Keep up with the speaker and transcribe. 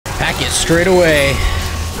Get straight away.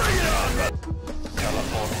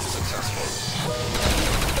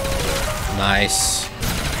 Nice.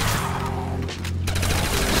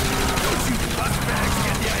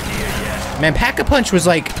 Man, Pack-a-Punch was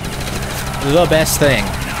like the best thing.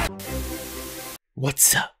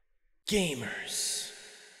 What's up, gamers?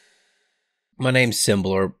 My name's Symbol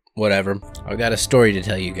or whatever. I've got a story to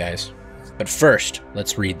tell you guys. But first,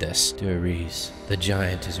 let's read this. Dear Riese, the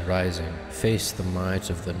giant is rising. Face the might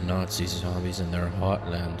of the Nazi zombies in their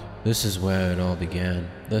heartland. This is where it all began.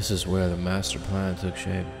 This is where the master plan took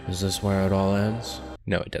shape. Is this where it all ends?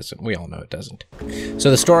 No, it doesn't. We all know it doesn't. So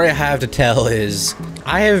the story I have to tell is,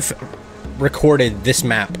 I have recorded this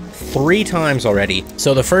map 3 times already.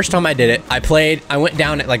 So the first time I did it, I went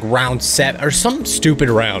down at like round 7, or some stupid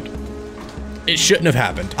round. It shouldn't have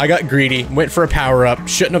happened. I got greedy, went for a power up,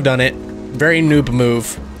 shouldn't have done it. Very noob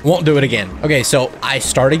move. Won't do it again. Okay, so I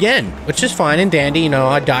start again, which is fine and dandy. You know,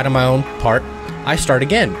 I died on my own part. I start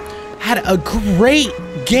again. Had a great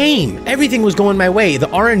game. Everything was going my way. The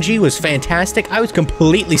RNG was fantastic. I was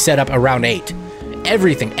completely set up around 8.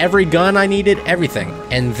 Everything, every gun I needed, everything.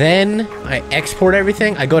 And then I export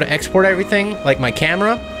everything. I go to export everything, like my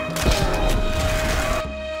camera.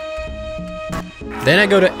 Then I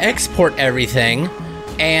go to export everything,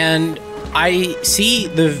 and I see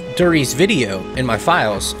the Riese video in my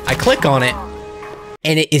files. I click on it,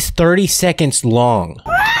 and it is 30 seconds long.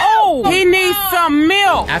 Oh, he needs some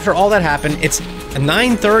milk. After all that happened, it's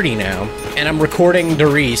 9:30 now, and I'm recording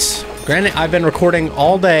Riese. Granted, I've been recording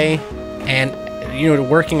all day, and you know,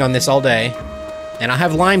 working on this all day, and I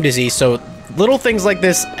have Lyme disease, so little things like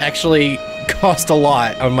this actually cost a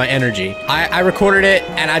lot of my energy. I recorded it,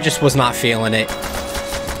 and I just was not feeling it.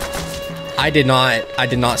 I did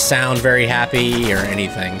not sound very happy or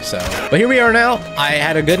anything, so. But here we are now. I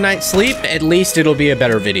had a good night's sleep. At least it'll be a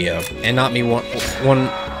better video, and not me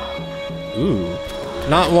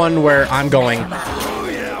not one where I'm going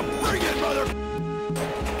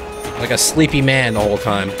like a sleepy man the whole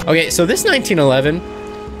time. Okay, so this 1911,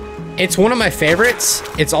 it's one of my favorites.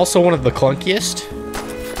 It's also one of the clunkiest.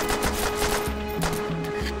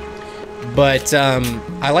 But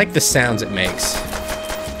I like the sounds it makes.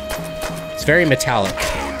 It's very metallic.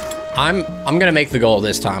 I'm gonna make the goal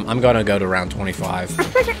this time. I'm gonna go to round 25.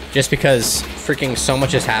 Just because freaking so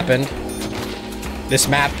much has happened. This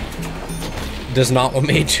map does not want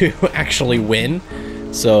me to actually win.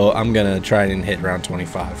 So I'm gonna try and hit round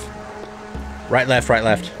 25. Right, left, right,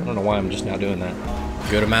 left. I don't know why I'm just now doing that.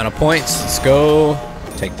 Good amount of points. Let's go.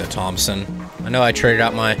 Take the Thompson. I know I traded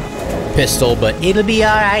out my pistol, but it'll be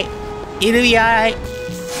alright. It'll be alright.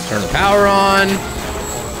 Turn the power on.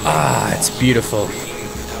 Ah, it's beautiful.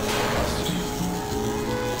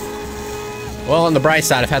 Well, on the bright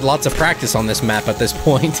side, I've had lots of practice on this map at this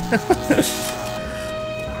point.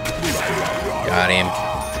 Got him.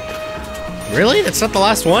 Really? That's not the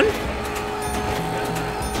last one?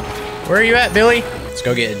 Where are you at, Billy? Let's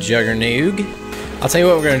go get a juggernog. I'll tell you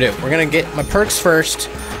what we're gonna do. We're gonna get my perks first,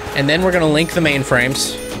 and then we're gonna link the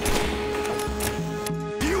mainframes.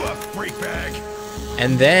 You a freak bag.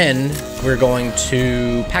 And then we're going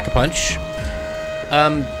to Pack-a-Punch.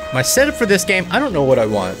 My setup for this game, I don't know what I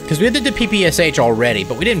want, because we did the PPSH already,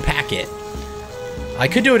 but we didn't pack it. I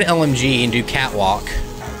could do an LMG and do Catwalk.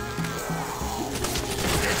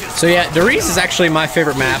 So yeah, Riese is actually my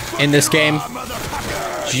favorite map in this game.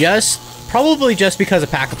 Probably just because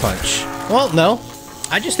of Pack-a-Punch. Well, no.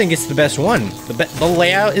 I just think it's the best one. The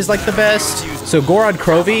layout is like the best. So Gorod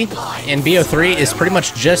Krovi in BO3 is pretty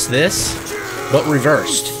much just this, but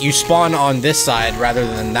reversed. You spawn on this side rather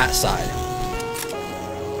than that side.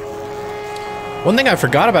 One thing I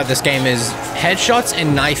forgot about this game is headshots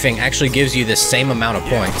and knifing actually gives you the same amount of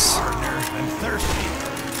points.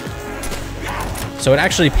 So it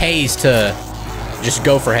actually pays to just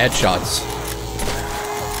go for headshots.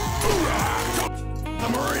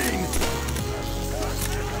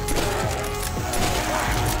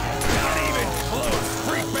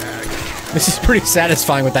 This is pretty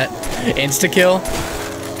satisfying with that insta-kill.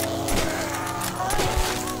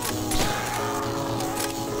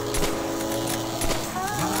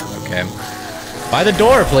 Okay. By the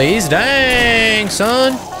door, please. Dang,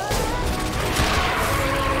 son.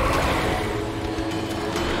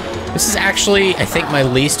 This is actually, I think, my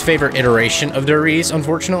least favorite iteration of Riese,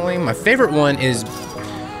 unfortunately. My favorite one is,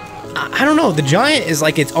 I don't know, the Giant is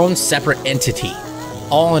like its own separate entity,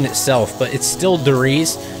 all in itself, but it's still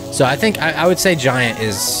Riese. So I think I would say Giant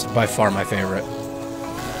is by far my favorite.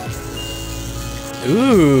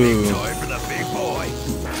 Ooh.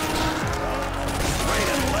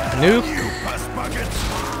 Nuke.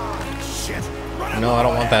 No, I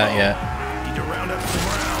don't want that yet.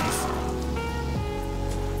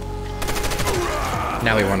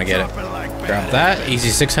 Now we want to get it. Grab that. Easy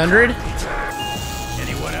 600.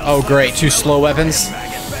 Oh, great. 2 slow weapons.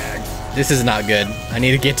 This is not good. I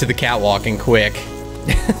need to get to the catwalking quick.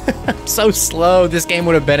 I'm so slow. This game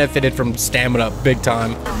would have benefited from stamina up big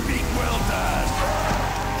time.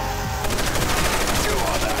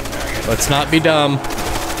 Let's not be dumb.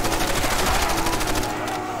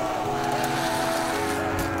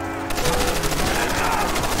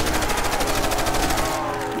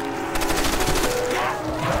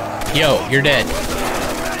 Yo, you're dead.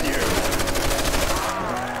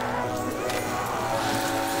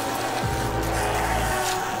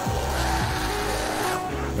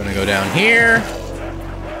 I'm gonna go down here.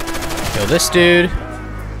 Kill this dude.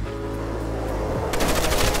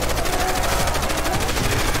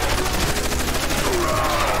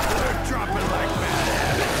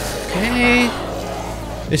 Okay.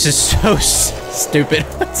 This is so stupid.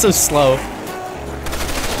 So slow.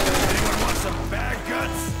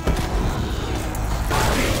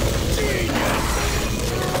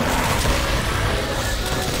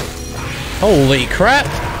 Holy crap!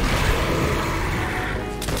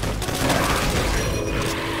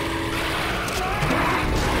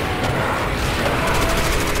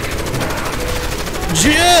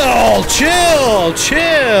 Chill, chill,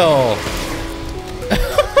 chill.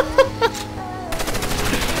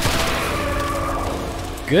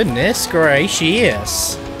 Goodness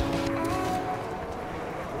gracious.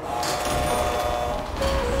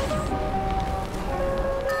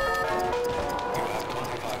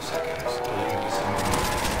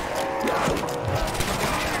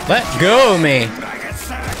 Let go of me.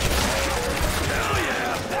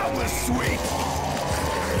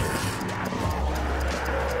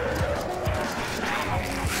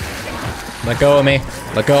 Let go of me.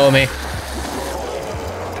 Let go of me.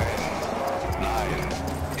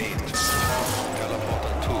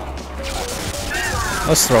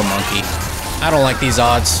 Let's throw monkey. I don't like these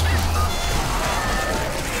odds.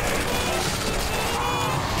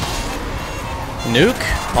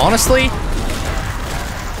 Nuke? Honestly?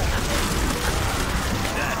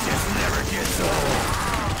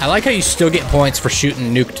 I like how you still get points for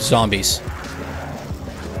shooting nuked zombies.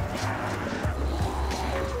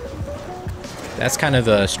 That's kind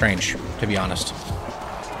of strange, to be honest.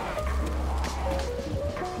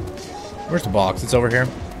 Where's the box? It's over here.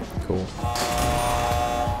 Cool.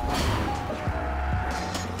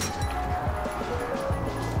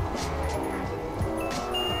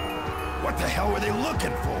 What the hell were they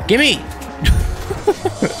looking for? Gimme!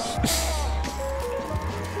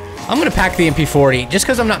 I'm gonna pack the MP40, just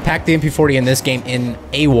because I'm not packed the MP40 in this game in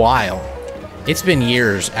a while. It's been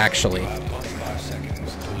years, actually.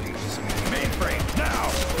 Mainframe now.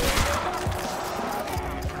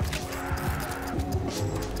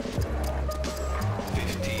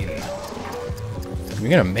 Are we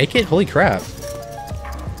gonna make it? Holy crap.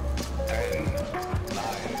 10, 9,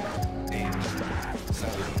 8,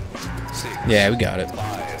 7, 6, Yeah, we got it. 5.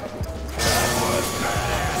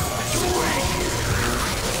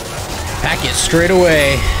 Pack it straight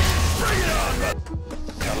away.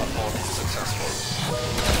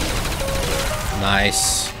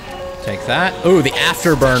 Nice. Take that. Ooh, the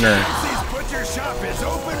afterburner. Butcher shop is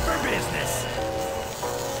open for business.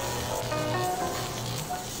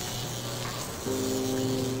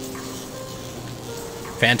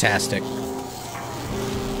 Fantastic.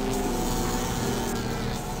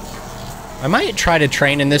 I might try to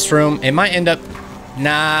train in this room. It might end up...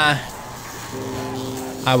 Nah.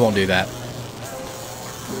 I won't do that.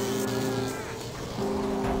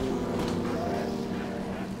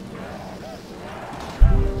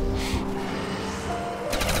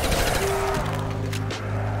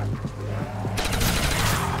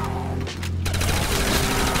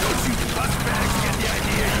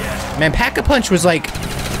 Man, Pack-a-Punch was like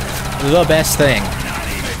the best thing. Not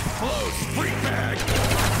even close, freak bag.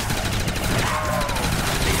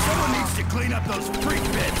 Someone needs to clean up those freak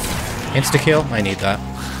bits. Insta-kill? I need that.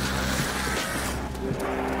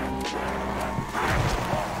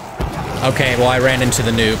 Okay, well I ran into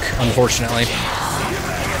the nuke, unfortunately.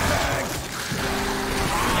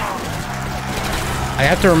 I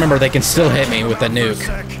have to remember they can still hit me with the nuke.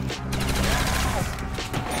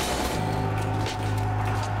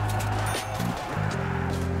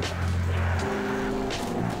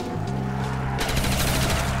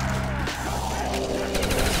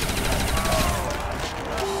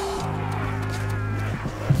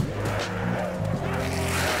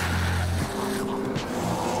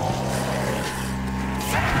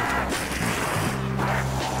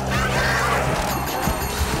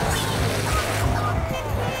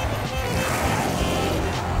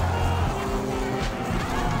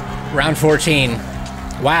 Round 14.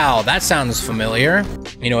 Wow, that sounds familiar.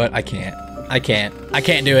 You know what? I can't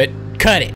do it. Cut it.